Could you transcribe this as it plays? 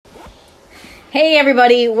Hey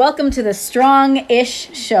everybody, welcome to the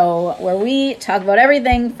Strong-ish Show, where we talk about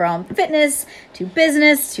everything from fitness to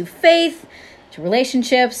business to faith to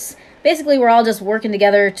relationships. Basically, we're all just working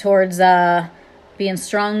together towards being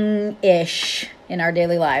strong-ish in our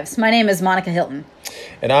daily lives. My name is Monica Hilton.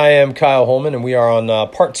 And I am Kyle Holman, and we are on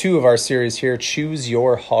part 2 of our series here, Choose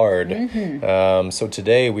Your Hard. Mm-hmm. So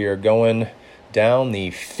today we are going down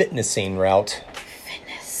the fitnessing route.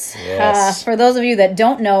 Yes. For those of you that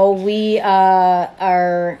don't know,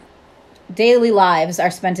 our daily lives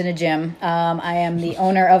are spent in a gym. I am the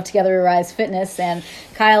owner of Together We Rise Fitness, and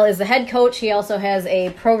Kyle is the head coach. He also has a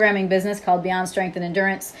programming business called Beyond Strength and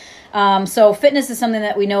Endurance. So fitness is something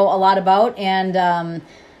that we know a lot about, and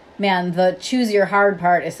man, the choose your hard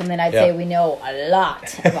part is something I'd say we know a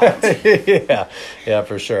lot about. Yeah,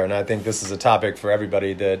 for sure. And I think this is a topic for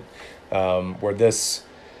everybody that where this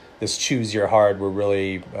choose your hard where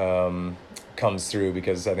really comes through,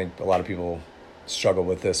 because I think a lot of people struggle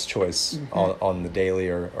with this choice on the daily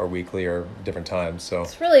or weekly or different times. So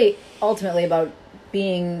it's really ultimately about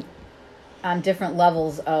being on different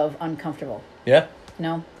levels of uncomfortable. Yeah. You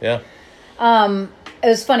know? Yeah. It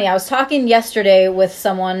was funny. I was talking yesterday with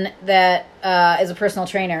someone that is a personal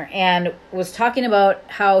trainer and was talking about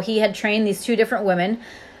how he had trained these two different women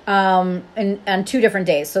on 2 different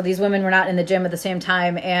days. So these women were not in the gym at the same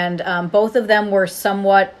time, and both of them were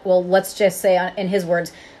somewhat, well, let's just say in his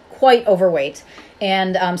words, quite overweight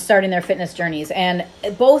and starting their fitness journeys. And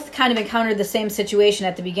both kind of encountered the same situation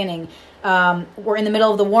at the beginning. We're in the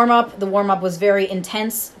middle of the warm-up. The warm-up was very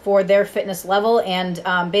intense for their fitness level,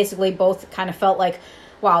 and basically both kind of felt like,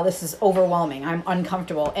 wow, this is overwhelming. I'm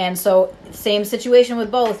uncomfortable. And so same situation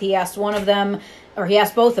with both. He asked both of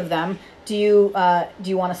them, do you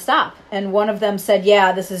want to stop? And one of them said,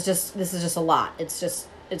 yeah, this is just a lot.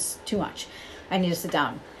 It's too much. I need to sit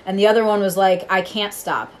down. And the other one was like, I can't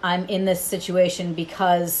stop. I'm in this situation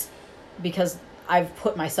because I've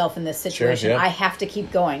put myself in this situation. Sure, yeah. I have to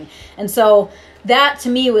keep going. And so that to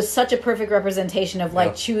me was such a perfect representation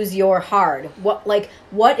of choose your hard.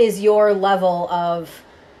 What is your level of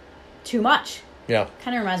too much? Yeah.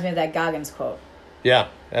 Kind of reminds me of that Goggins quote. Yeah,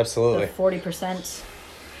 absolutely. The 40%.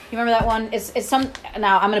 You remember that one?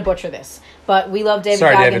 Now I'm going to butcher this, but we love David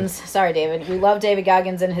Goggins. Sorry, David. We love David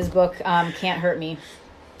Goggins in his book, Can't Hurt Me.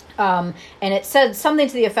 And it said something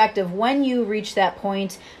to the effect of, when you reach that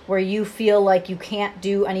point where you feel like you can't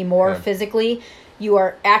do any more physically, you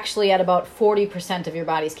are actually at about 40% of your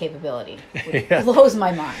body's capability. Which blows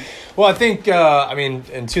my mind. Well, I think,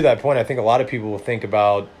 and to that point, I think a lot of people will think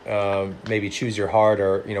about maybe choose your hard,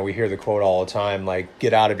 or, we hear the quote all the time, like,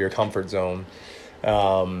 get out of your comfort zone.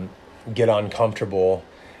 Get uncomfortable.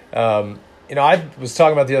 I was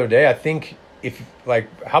talking about the other day, I think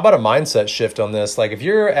how about a mindset shift on this? Like, if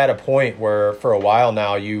you're at a point where for a while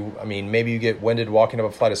now maybe you get winded walking up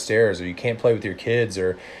a flight of stairs, or you can't play with your kids,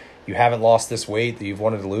 or you haven't lost this weight that you've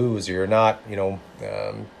wanted to lose, or you're not,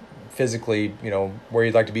 physically, where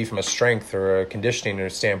you'd like to be from a strength or a conditioning or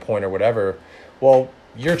standpoint or whatever, well,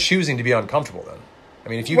 you're choosing to be uncomfortable then. I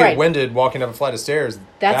mean, if you get winded walking up a flight of stairs,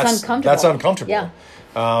 that's uncomfortable. That's uncomfortable.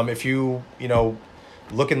 Yeah. If you,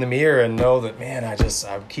 look in the mirror and know that, man, I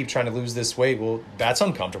keep trying to lose this weight, well, that's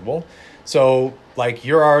uncomfortable. So, like,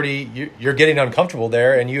 you're getting uncomfortable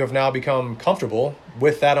there, and you have now become comfortable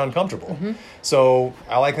with that uncomfortable. Mm-hmm. So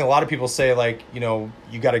I like a lot of people say, like, you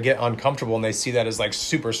got to get uncomfortable, and they see that as like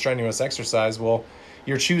super strenuous exercise. Well,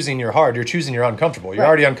 you're choosing your hard. You're choosing your uncomfortable. You're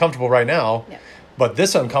already uncomfortable right now, but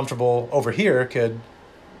this uncomfortable over here could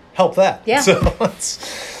help that. Yeah. So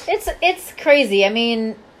it's crazy. I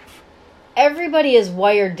mean, everybody is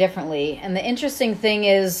wired differently. And the interesting thing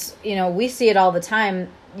is, we see it all the time.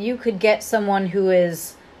 You could get someone who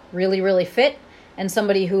is really, really fit and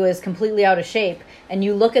somebody who is completely out of shape. And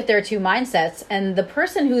you look at their two mindsets, and the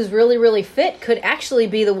person who's really, really fit could actually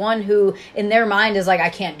be the one who, in their mind, is like, I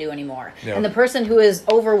can't do anymore. Yeah. And the person who is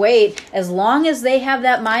overweight, as long as they have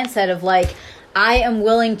that mindset of like, I am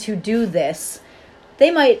willing to do this, they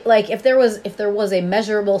might, like, if there was a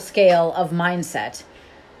measurable scale of mindset,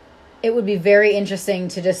 it would be very interesting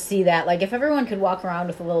to just see that. Like, if everyone could walk around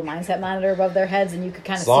with a little mindset monitor above their heads, and you could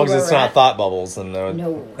kind of see where as long as it's not thought bubbles. And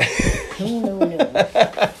No.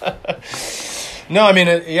 No, I mean,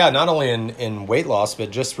 not only in weight loss, but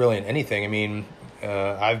just really in anything. I mean,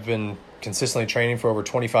 I've been consistently training for over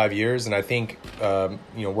 25 years, and I think,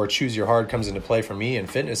 where choose your hard comes into play for me in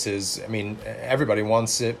fitness is, I mean, everybody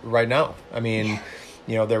wants it right now. I mean,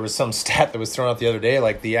 there was some stat that was thrown out the other day,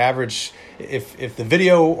 like the average, if the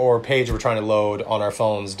video or page we're trying to load on our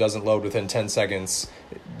phones doesn't load within 10 seconds,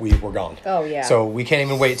 we're gone. Oh, yeah. So we can't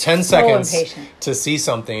even wait 10 So seconds impatient. to see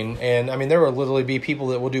something. And I mean, there will literally be people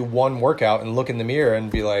that will do one workout and look in the mirror and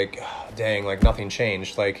be like, oh, dang, like nothing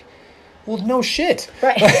changed. Like, well, no shit.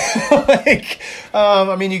 Right.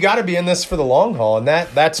 I mean, you got to be in this for the long haul. And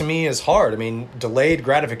that to me is hard. I mean, delayed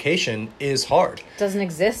gratification is hard. Doesn't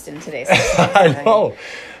exist in today's society. I know.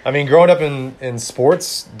 I mean, growing up in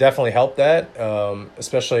sports definitely helped that,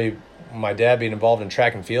 especially my dad being involved in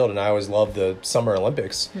track and field, and I always loved the Summer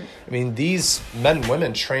Olympics. I mean, these men and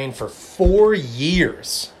women trained for 4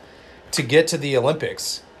 years to get to the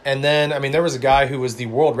Olympics. And then, I mean, there was a guy who was the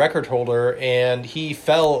world record holder, and he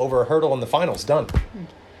fell over a hurdle in the finals. Done.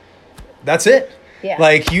 That's it. Yeah.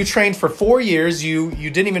 Like, you trained for 4 years. You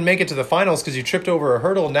didn't even make it to the finals because you tripped over a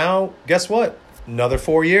hurdle. Now, guess what? Another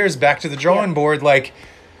 4 years, back to the drawing board. Like,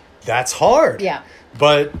 that's hard. Yeah.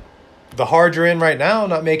 But the hard you're in right now,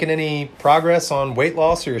 not making any progress on weight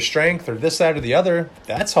loss or your strength or this, that, or the other,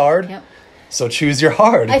 that's hard. Yep. So choose your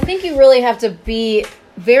hard. I think you really have to be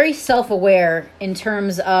very self-aware in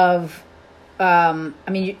terms of,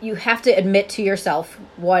 you have to admit to yourself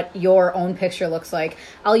what your own picture looks like.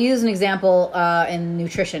 I'll use an example in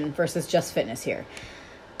nutrition versus just fitness here.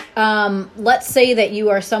 Let's say that you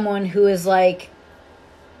are someone who is like,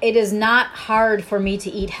 it is not hard for me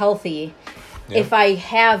to eat healthy if I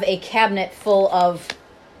have a cabinet full of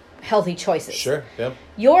healthy choices. Sure, yeah.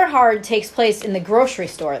 Your hard takes place in the grocery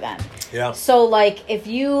store then. Yeah. So, like, if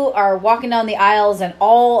you are walking down the aisles and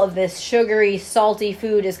all of this sugary, salty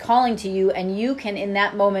food is calling to you, and you can, in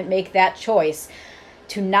that moment, make that choice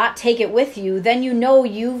to not take it with you, then you know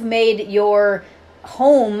you've made your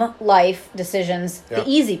home life decisions the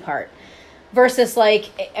easy part. Versus, like,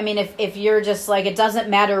 I mean, if you're just like, it doesn't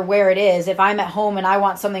matter where it is. If I'm at home and I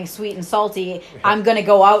want something sweet and salty, I'm going to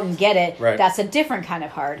go out and get it. Right. That's a different kind of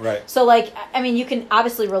hard. Right. So, like, I mean, you can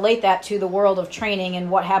obviously relate that to the world of training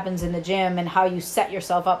and what happens in the gym and how you set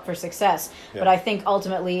yourself up for success. Yeah. But I think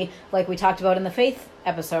ultimately, like we talked about in the faith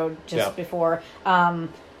episode just before,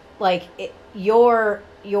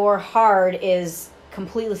 your hard is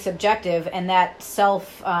completely subjective, and that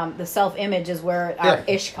the self-image is where our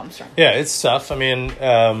ish comes from. Yeah, it's tough. I mean,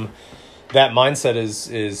 that mindset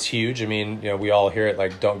is huge. I mean, we all hear it,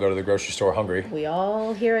 like, don't go to the grocery store hungry. We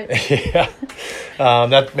all hear it. Yeah.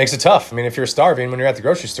 That makes it tough. I mean, if you're starving when you're at the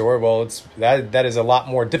grocery store, well, that is a lot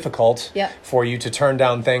more difficult for you to turn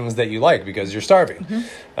down things that you like because you're starving.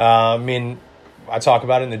 Mm-hmm. I mean, I talk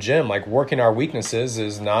about it in the gym, like, working our weaknesses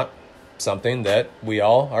is not something that we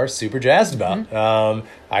all are super jazzed about. Mm-hmm.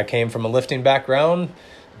 I came from a lifting background,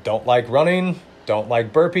 don't like running, don't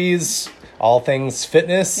like burpees, all things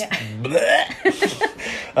fitness. Yeah.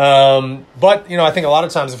 But I think a lot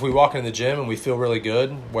of times if we walk into the gym and we feel really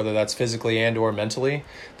good, whether that's physically and or mentally,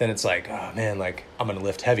 then it's like, oh man, like, I'm going to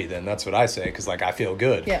lift heavy then. That's what I say, because, like, I feel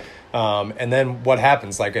good. Yeah. And then what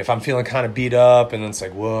happens? Like, if I'm feeling kind of beat up, and then it's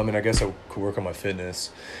like, well, I mean, I guess I could work on my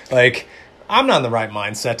fitness. Like, I'm not in the right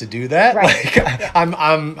mindset to do that. Right. Like,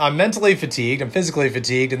 I'm mentally fatigued, I'm physically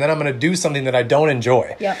fatigued, and then I'm going to do something that I don't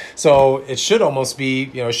enjoy. Yeah. So it should almost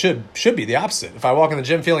be, it should be the opposite. If I walk in the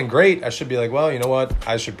gym feeling great, I should be like, well, you know what?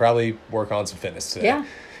 I should probably work on some fitness today.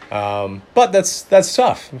 Yeah. But that's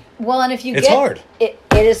tough. Well, and if you it's hard. It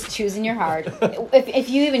is choosing your hard. if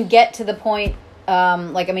you even get to the point,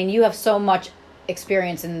 you have so much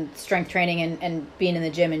experience in strength training and being in the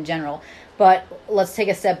gym in general. But let's take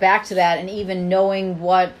a step back to that, and even knowing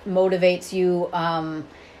what motivates you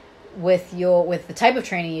with the type of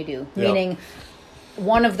training you do. Yeah. Meaning,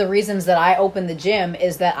 one of the reasons that I open the gym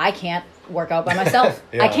is that I can't work out by myself.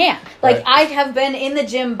 I can't. Like, I have been in the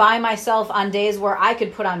gym by myself on days where I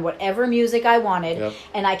could put on whatever music I wanted,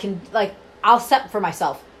 and I can, like, I'll set for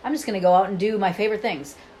myself. I'm just going to go out and do my favorite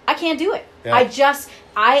things. I can't do it. Yeah.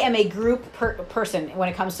 I am a group person when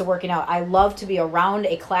it comes to working out. I love to be around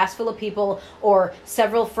a class full of people or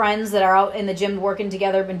several friends that are out in the gym working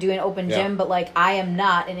together and doing open gym, but, like, I am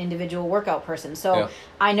not an individual workout person. So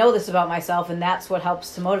I know this about myself, and that's what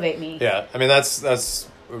helps to motivate me. Yeah, I mean, that's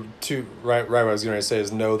right what I was going to say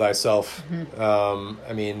is know thyself. Mm-hmm.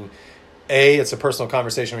 I mean, it's a personal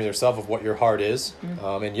conversation with yourself of what your heart is.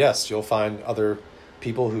 Mm-hmm. And yes, you'll find other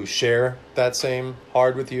people who share that same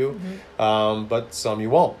hard with you, but some you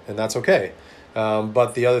won't, and that's okay.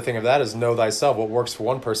 But the other thing of that is know thyself. What works for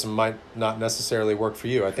one person might not necessarily work for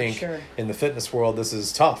you. I think in the fitness world, this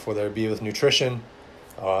is tough, whether it be with nutrition,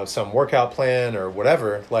 some workout plan or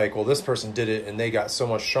whatever. Like, well, this person did it and they got so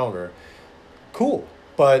much stronger. Cool.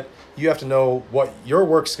 But you have to know what your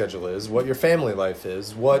work schedule is, what your family life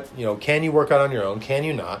is, can you work out on your own? Can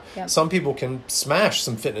you not? Yep. Some people can smash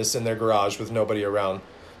some fitness in their garage with nobody around.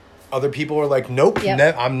 other people are like, nope,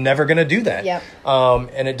 Yep. I'm never going to do that. Yep.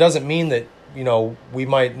 And it doesn't mean that, we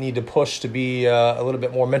might need to push to be a little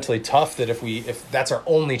bit more mentally tough, that if that's our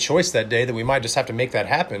only choice that day, that we might just have to make that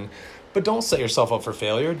happen. But don't set yourself up for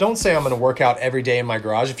failure. Don't say I'm going to work out every day in my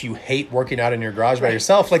garage if you hate working out in your garage by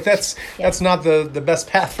yourself. Like that's not the best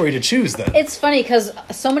path for you to choose then. It's funny because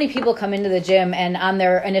so many people come into the gym and on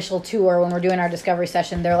their initial tour when we're doing our discovery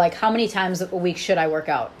session, they're like, how many times a week should I work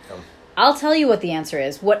out? I'll tell you what the answer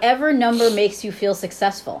is. Whatever number makes you feel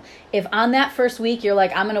successful. If on that first week you're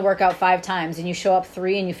like, I'm going to work out 5 times and you show up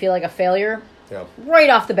 3 and you feel like a failure, right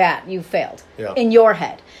off the bat, you failed in your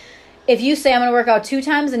head. If you say I'm going to work out 2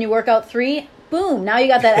 times and you work out 3, boom, now you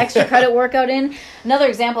got that extra credit workout in. Another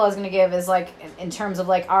example I was going to give is like in terms of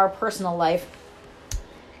like our personal life.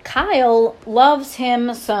 Kyle loves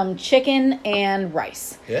him some chicken and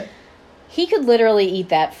rice. Yeah. He could literally eat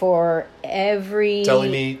that for every deli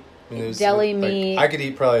meat. Deli meat. I could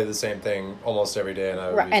eat probably the same thing almost every day, and I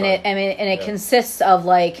would be fine. It consists of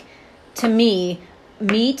like, to me,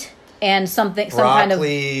 meat and some kind of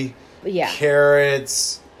broccoli,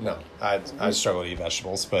 carrots. No, I struggle to eat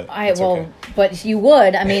vegetables, but okay. But you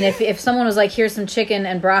would. I mean, if someone was like, here's some chicken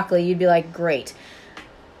and broccoli, you'd be like, great.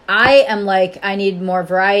 I am like, I need more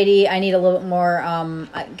variety. I need a little bit more,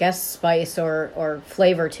 I guess, spice or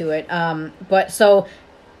flavor to it. But so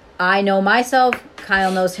I know myself.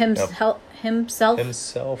 Kyle knows himself.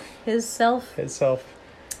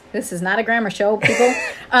 This is not a grammar show, people.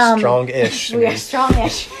 Strong-ish. We are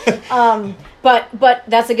strong-ish. But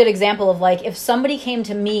that's a good example of like, if somebody came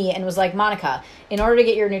to me and was like, Monica, in order to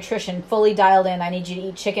get your nutrition fully dialed in, I need you to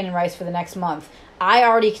eat chicken and rice for the next month. I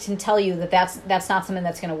already can tell you that's not something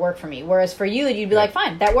that's going to work for me. Whereas for you, you'd be like,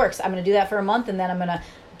 fine, that works. I'm going to do that for a month, and then I'm going to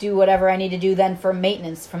do whatever I need to do then for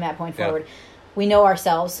maintenance from that point forward. We know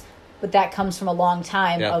ourselves, but that comes from a long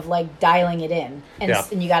time of like dialing it in,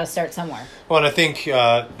 and you got to start somewhere. Well, and I think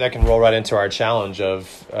that can roll right into our challenge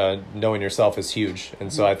of knowing yourself is huge.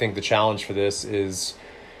 And so I think the challenge for this is,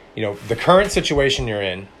 the current situation you're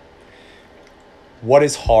in, what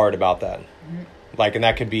is hard about that? Like, and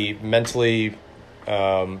that could be mentally,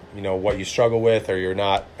 what you struggle with, or you're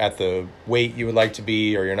not at the weight you would like to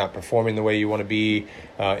be, or you're not performing the way you want to be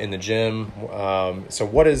in the gym. So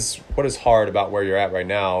what is hard about where you're at right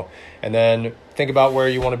now? And then think about where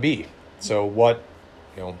you want to be. So what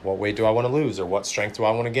weight do I want to lose, or what strength do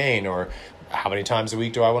I want to gain, or how many times a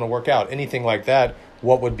week do I want to work out? Anything like that.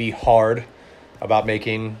 What would be hard about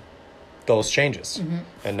making those changes?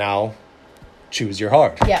 And now choose your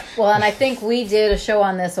hard. Yeah, well, and I think we did a show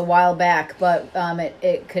on this a while back, but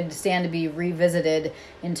it could stand to be revisited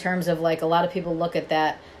in terms of like a lot of people look at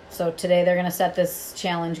that. So today they're going to set this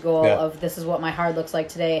challenge goal of this is what my hard looks like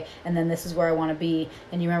today, and then this is where I want to be.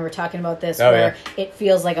 And you remember talking about this where it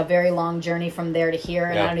feels like a very long journey from there to here,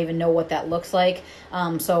 and I don't even know what that looks like.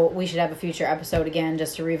 So we should have a future episode again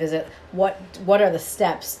just to revisit what are the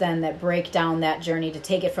steps then that break down that journey to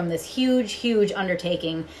take it from this huge, huge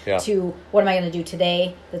undertaking to what am I going to do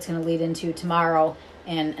today that's going to lead into tomorrow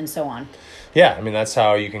and so on. Yeah, I mean, that's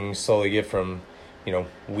how you can slowly get from,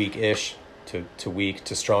 weak-ish to weak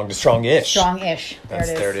to strong-ish. Strong-ish.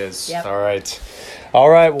 There it is. Yep. All right.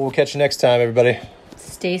 Well, we'll catch you next time, everybody.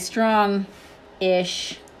 Stay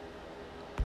strong-ish.